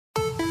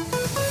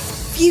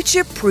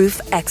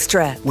Future-Proof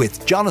Extra.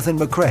 With Jonathan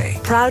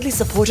McRae. Proudly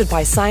supported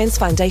by Science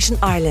Foundation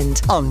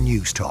Ireland. On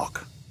News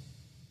Talk.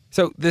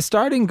 So the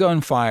starting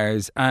gun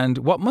fires and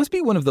what must be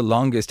one of the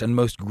longest and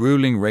most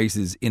grueling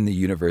races in the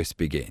universe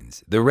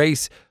begins. The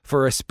race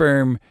for a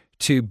sperm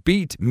to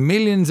beat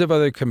millions of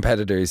other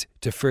competitors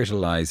to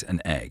fertilise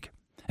an egg.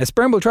 A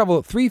sperm will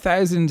travel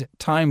 3,000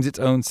 times its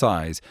own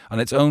size on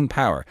its own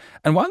power.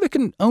 And while there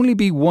can only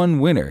be one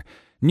winner,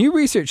 new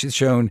research has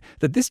shown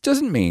that this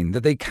doesn't mean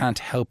that they can't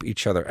help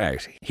each other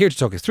out. Here to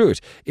talk us through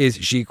it is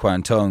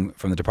Zhiquan Tong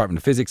from the Department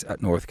of Physics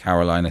at North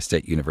Carolina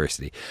State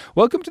University.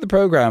 Welcome to the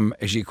programme,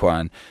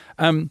 Zhiquan.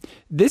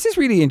 This is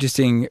really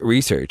interesting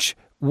research.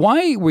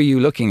 Why were you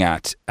looking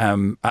at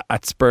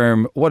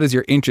sperm? What is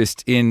your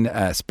interest in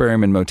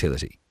sperm and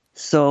motility?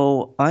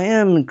 So I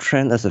am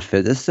trained as a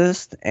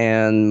physicist,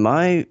 and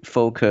my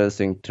focus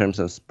in terms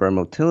of sperm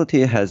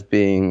motility has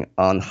been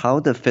on how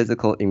the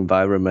physical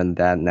environment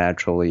that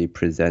naturally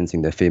presents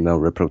in the female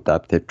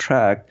reproductive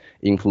tract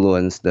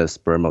influence the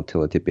sperm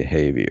motility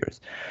behaviors.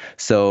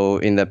 So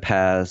in the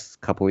past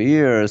couple of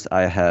years,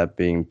 I have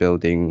been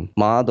building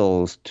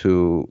models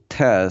to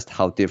test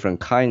how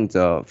different kinds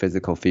of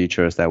physical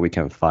features that we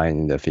can find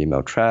in the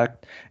female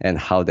tract and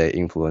how they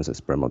influence the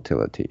sperm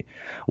motility.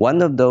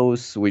 One of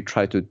those we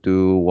tried to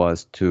do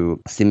was to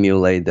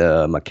simulate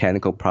the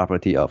mechanical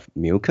property of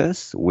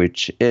mucus,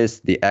 which is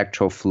the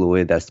actual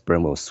fluid that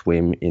sperm will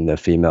swim in the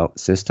female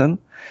system.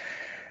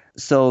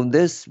 So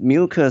this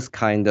mucus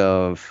kind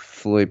of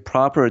fluid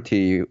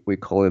property, we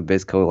call it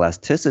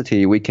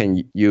viscoelasticity. We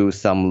can use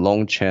some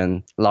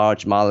long-chain,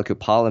 large molecule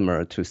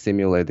polymer to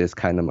simulate this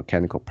kind of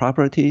mechanical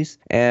properties.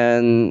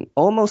 And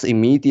almost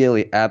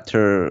immediately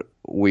after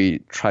we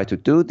tried to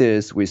do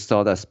this, we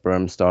saw that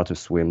sperm start to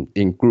swim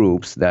in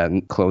groups that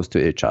close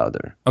to each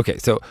other. Okay,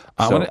 so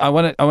I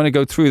want to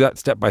go through that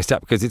step by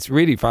step because it's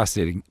really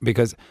fascinating.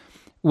 Because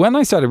when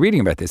I started reading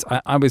about this,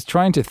 I was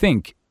trying to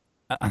think,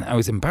 and I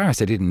was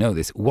embarrassed I didn't know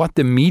this, what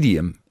the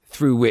medium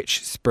through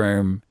which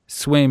sperm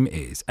swim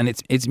is. And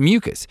it's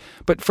mucus.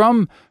 But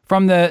from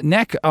the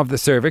neck of the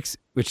cervix,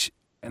 which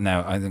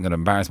now I'm going to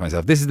embarrass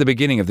myself, this is the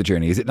beginning of the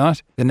journey, is it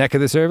not? The neck of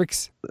the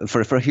cervix?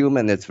 For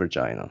human, it's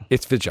vagina.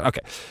 It's vagina,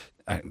 okay.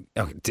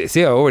 Okay.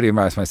 See, I already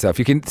embarrassed myself.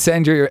 You can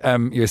send your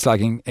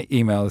slagging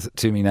emails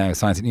to me now,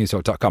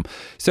 science@newstalk.com.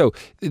 So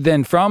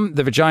then from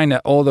the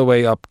vagina all the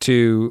way up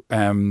to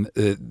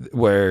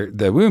where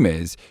the womb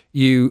is,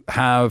 you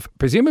have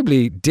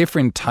presumably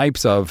different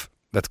types of,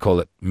 let's call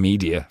it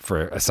media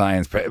for a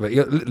science,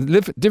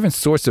 different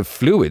sorts of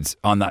fluids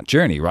on that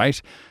journey,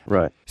 right?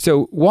 Right.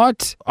 So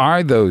what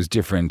are those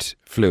different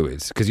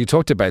fluids? Because you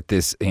talked about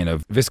this,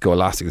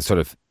 viscoelastic, sort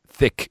of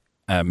thick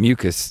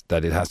mucus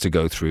that it has to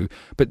go through,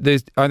 but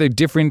are there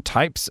different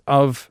types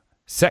of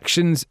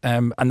sections,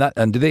 and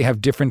do they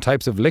have different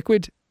types of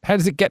liquid? How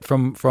does it get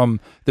from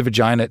the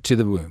vagina to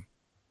the womb?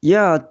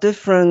 Yeah,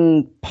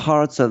 different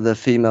parts of the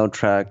female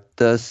tract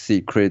does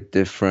secrete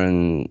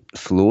different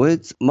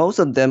fluids. Most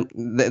of them,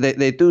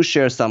 they do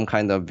share some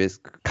kind of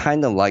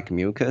kind of like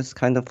mucus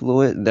kind of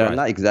fluid. They're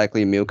not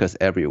exactly mucus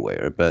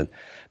everywhere, but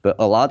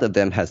a lot of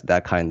them has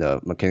that kind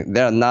of mechanic.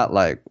 They're not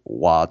like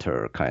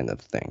water kind of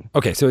thing.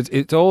 Okay, so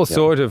it's all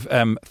sort of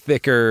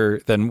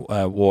thicker than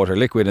water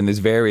liquid, and there's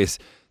various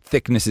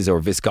thicknesses or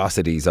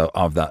viscosities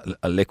of that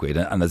liquid.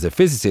 And as a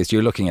physicist,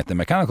 you're looking at the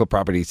mechanical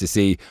properties to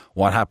see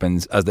what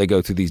happens as they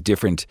go through these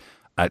different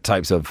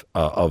types of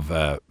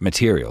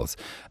materials.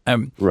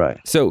 Right.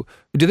 So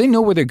do they know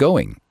where they're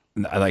going?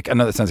 Like, I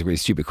know that sounds like a really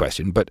stupid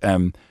question, but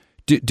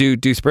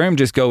do sperm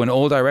just go in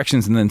all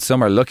directions and then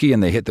some are lucky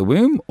and they hit the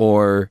womb,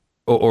 or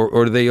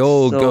do they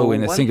all go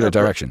in a singular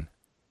direction?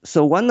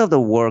 So one of the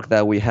work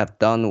that we have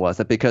done was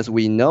that because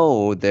we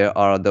know there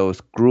are those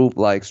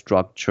group-like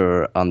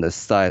structure on the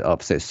side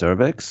of, say,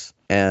 cervix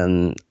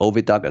and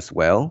oviduct as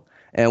well.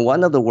 And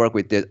one of the work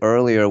we did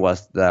earlier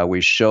was that we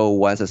show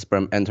once a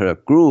sperm enters a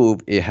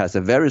groove, it has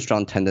a very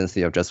strong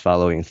tendency of just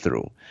following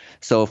through.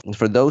 So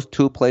for those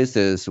two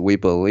places, we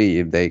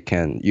believe they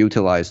can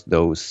utilize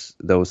those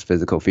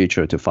physical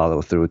features to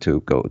follow through to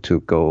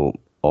go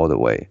all the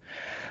way.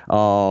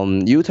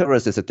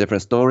 Uterus is a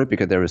different story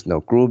because there is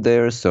no groove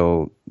there,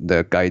 so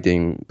the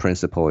guiding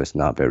principle is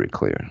not very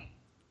clear.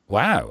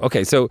 Wow.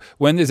 Okay, so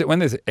when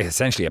there's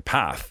essentially a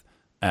path,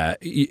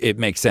 it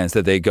makes sense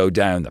that they go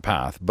down the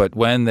path. But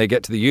when they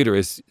get to the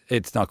uterus,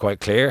 it's not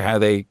quite clear how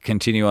they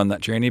continue on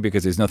that journey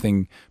because there's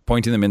nothing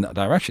pointing them in that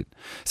direction.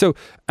 So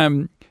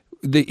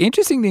the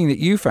interesting thing that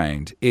you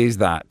found is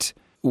that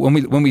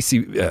when we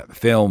see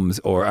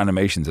films or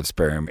animations of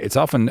sperm, it's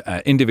often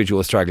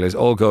individual stragglers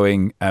all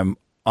going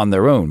on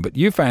their own. But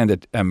you found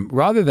that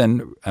rather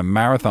than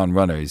marathon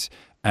runners,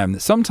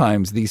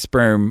 sometimes these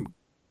sperm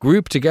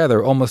group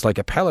together almost like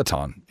a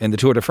peloton in the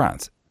Tour de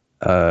France.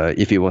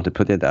 If you want to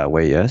put it that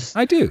way, yes.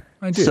 I do.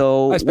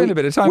 So I spend a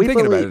bit of time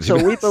thinking about it. So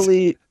we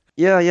believe,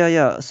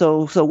 yeah.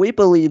 So we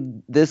believe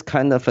this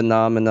kind of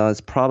phenomenon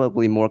is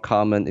probably more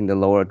common in the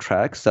lower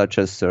tracts, such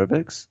as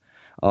cervix.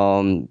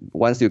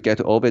 Once you get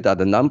to oviduct,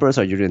 the numbers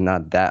are usually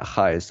not that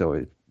high,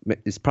 so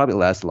it's probably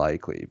less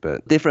likely.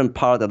 But different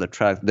part of the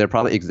tract, there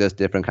probably exists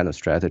different kind of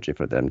strategy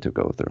for them to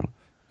go through.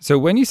 So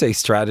when you say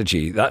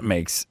strategy, that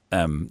makes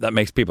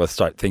people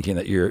start thinking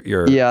that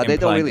you're yeah, they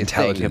don't really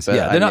intelligence. think.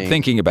 They're not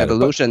thinking about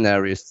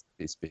evolutionary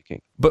speaking.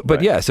 But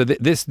right. Yeah, so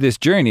this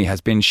journey has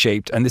been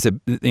shaped, and this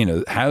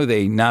how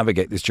they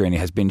navigate this journey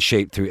has been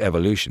shaped through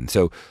evolution.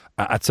 So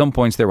at some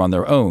points they're on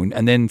their own,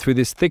 and then through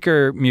this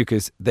thicker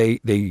mucus,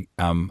 they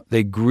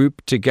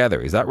group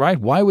together. Is that right?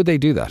 Why would they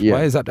do that? Yeah.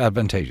 Why is that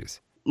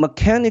advantageous?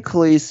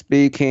 Mechanically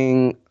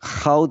speaking,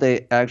 how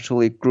they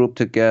actually group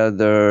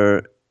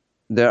together,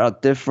 there are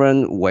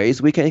different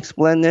ways we can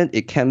explain it.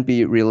 It can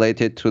be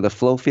related to the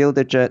flow field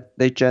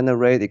they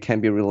generate. It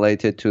can be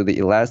related to the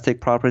elastic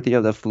property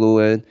of the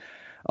fluid.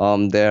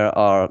 There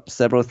are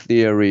several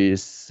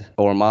theories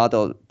or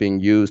models being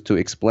used to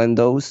explain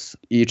those.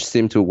 Each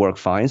seem to work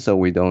fine, so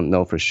we don't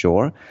know for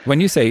sure. When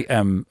you say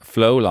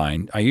flow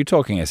line, are you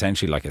talking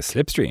essentially like a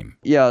slipstream?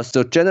 Yeah,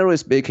 so generally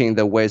speaking,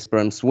 the way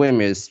sperm swim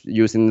is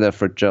using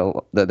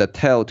the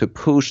tail to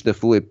push the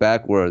fluid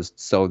backwards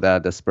so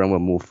that the sperm will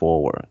move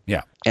forward.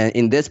 Yeah. And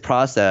in this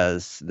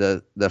process,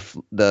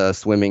 the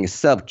swimming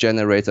itself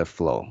generates a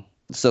flow.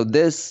 So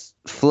this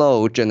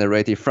flow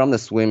generated from the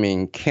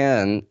swimming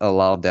can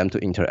allow them to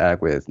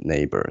interact with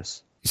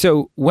neighbors.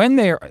 So when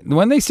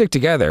they stick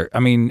together, I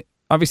mean,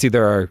 obviously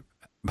there are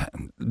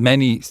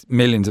many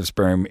millions of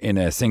sperm in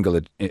a single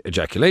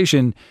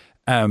ejaculation.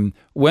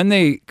 When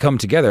they come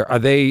together, are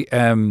they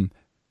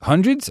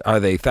hundreds? Are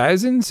they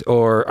thousands?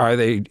 Or are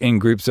they in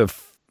groups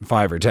of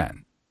 5 or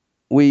 10?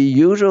 We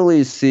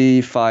usually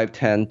see 5,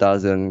 10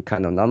 dozen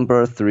kind of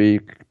number,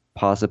 3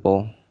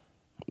 possible.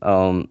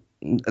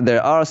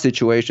 There are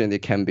situations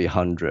it can be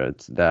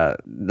hundreds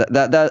that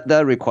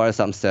requires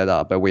some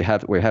setup, but we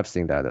have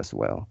seen that as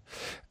well.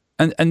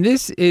 And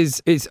this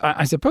is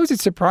I suppose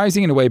it's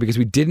surprising in a way because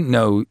we didn't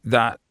know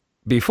that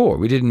before.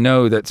 We didn't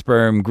know that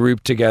sperm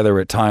grouped together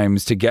at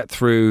times to get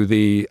through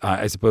the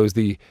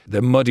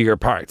muddier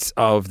parts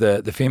of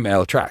the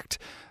female tract.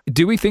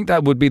 Do we think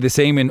that would be the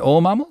same in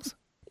all mammals?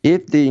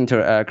 If the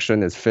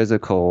interaction is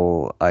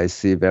physical, I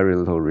see very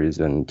little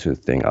reason to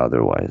think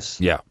otherwise.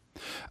 Yeah.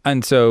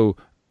 And so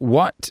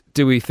what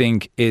do we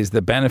think is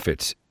the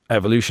benefit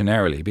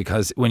evolutionarily?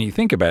 Because when you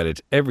think about it,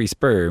 every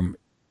sperm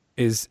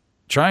is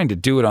trying to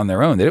do it on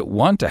their own. They don't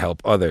want to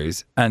help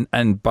others. And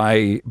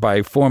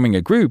by forming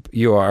a group,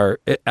 you are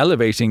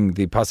elevating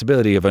the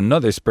possibility of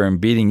another sperm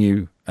beating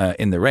you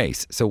in the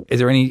race. So is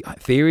there any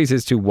theories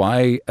as to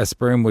why a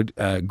sperm would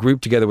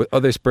group together with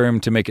other sperm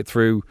to make it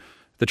through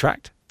the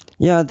tract?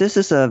 Yeah, this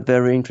is a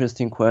very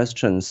interesting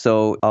question.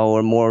 So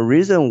our more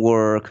recent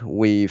work,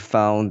 we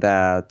found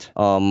that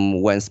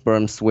when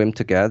sperm swim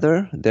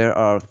together, there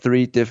are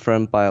 3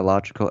 different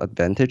biological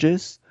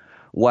advantages.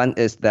 One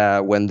is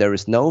that when there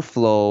is no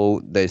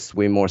flow, they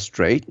swim more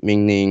straight,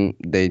 meaning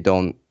they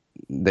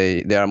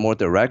are more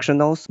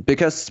directional,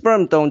 because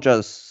sperm don't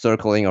just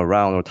circling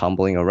around or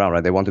tumbling around,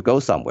 right? They want to go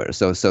somewhere.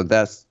 So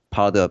that's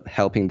part of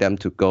helping them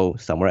to go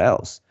somewhere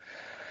else.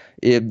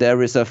 If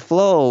there is a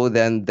flow,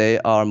 then they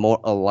are more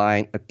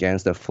aligned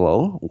against the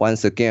flow.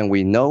 Once again,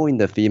 we know in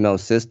the female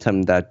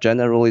system that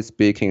generally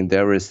speaking,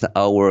 there is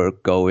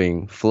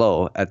outward-going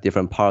flow at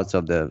different parts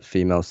of the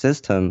female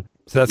system.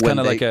 So that's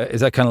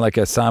is that kind of like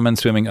a salmon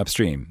swimming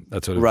upstream?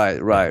 That's what.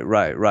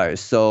 Right.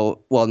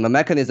 So, well, the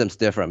mechanism's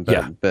different,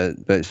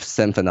 but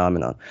same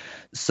phenomenon.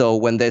 So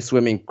when they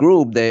swim in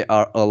group, they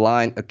are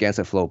aligned against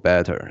the flow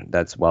better.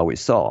 That's what we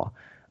saw.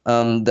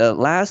 The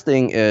last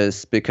thing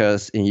is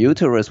because in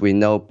uterus, we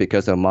know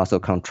because of muscle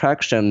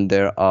contraction,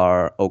 there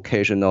are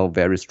occasional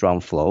very strong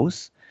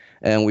flows.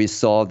 And we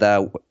saw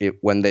that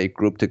when they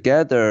group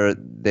together,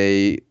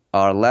 they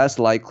are less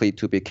likely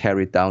to be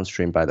carried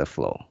downstream by the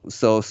flow.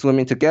 So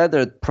swimming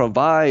together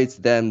provides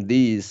them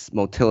these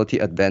motility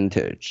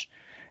advantage.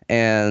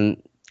 And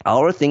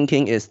our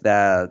thinking is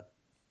that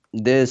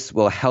this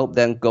will help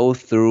them go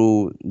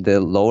through the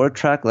lower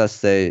tract, let's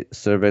say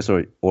cervix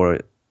or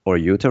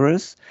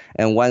uterus.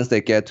 And once they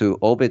get to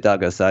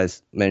oviduct, as I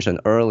mentioned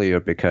earlier,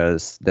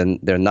 because then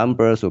their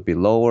numbers will be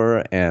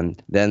lower,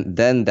 and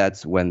then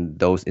that's when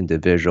those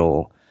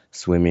individual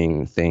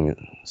swimming things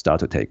start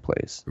to take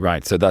place.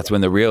 Right, so that's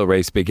when the real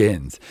race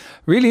begins.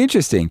 Really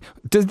interesting.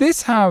 Does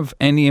this have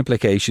any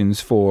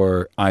implications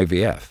for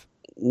IVF?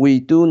 We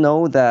do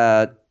know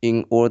that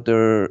in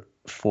order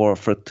for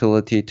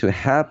fertility to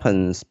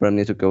happen, sperm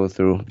need to go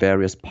through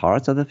various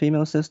parts of the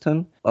female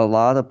system. A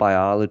lot of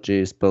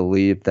biologists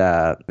believe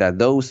that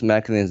those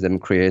mechanisms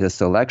create a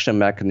selection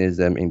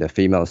mechanism in the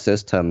female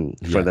system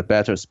for the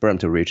better sperm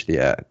to reach the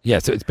egg. Yeah,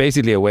 so it's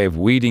basically a way of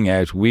weeding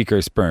out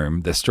weaker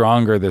sperm. The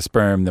stronger the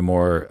sperm, the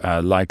more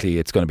likely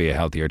it's going to be a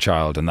healthier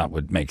child, and that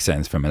would make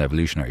sense from an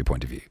evolutionary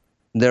point of view.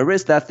 There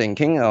is that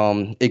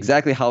thinking.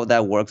 Exactly how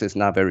that works is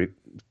not very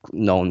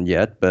known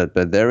yet, but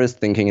there is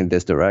thinking in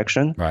this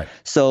direction. Right.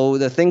 So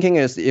the thinking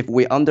is if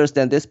we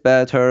understand this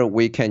better,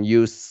 we can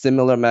use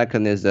similar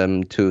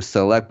mechanism to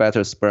select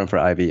better sperm for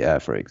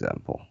IVF, for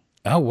example.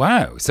 Oh,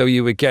 wow. So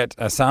you would get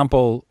a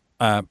sample,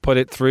 put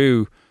it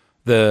through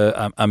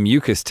a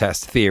mucus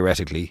test,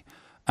 theoretically,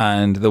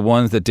 and the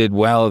ones that did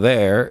well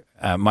there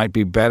might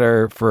be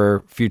better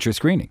for future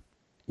screening.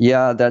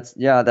 Yeah,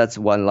 that's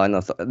one line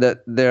of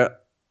thought.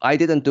 I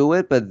didn't do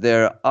it, but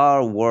there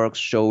are works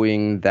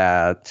showing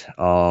that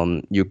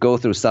you go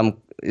through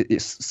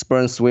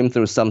sperm swim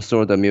through some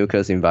sort of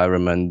mucus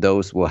environment.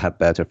 Those will have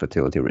better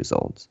fertility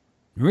results.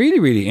 Really,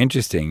 really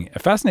interesting.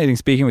 Fascinating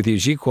speaking with you.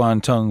 Ji-Kwan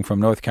Tung from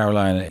North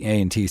Carolina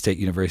A&T State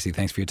University.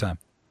 Thanks for your time.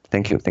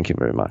 Thank you. Thank you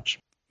very much.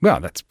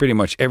 Well, that's pretty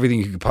much everything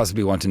you could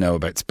possibly want to know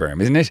about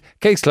sperm, isn't it?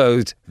 Case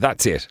closed.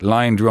 That's it.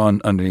 Line drawn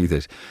underneath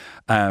it.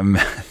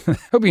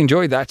 Hope you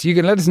enjoyed that. You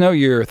can let us know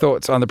your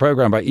thoughts on the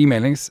programme by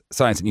emailing us,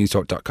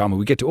 science@newstalk.com, and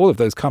we get to all of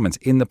those comments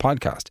in the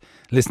podcast.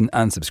 Listen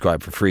and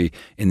subscribe for free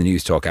in the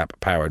Newstalk app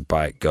powered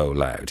by Go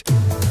Loud.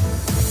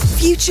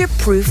 Future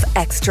Proof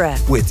Extra.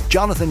 With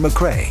Jonathan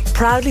McCrea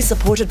Proudly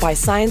supported by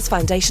Science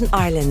Foundation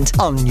Ireland.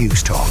 on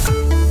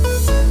Newstalk.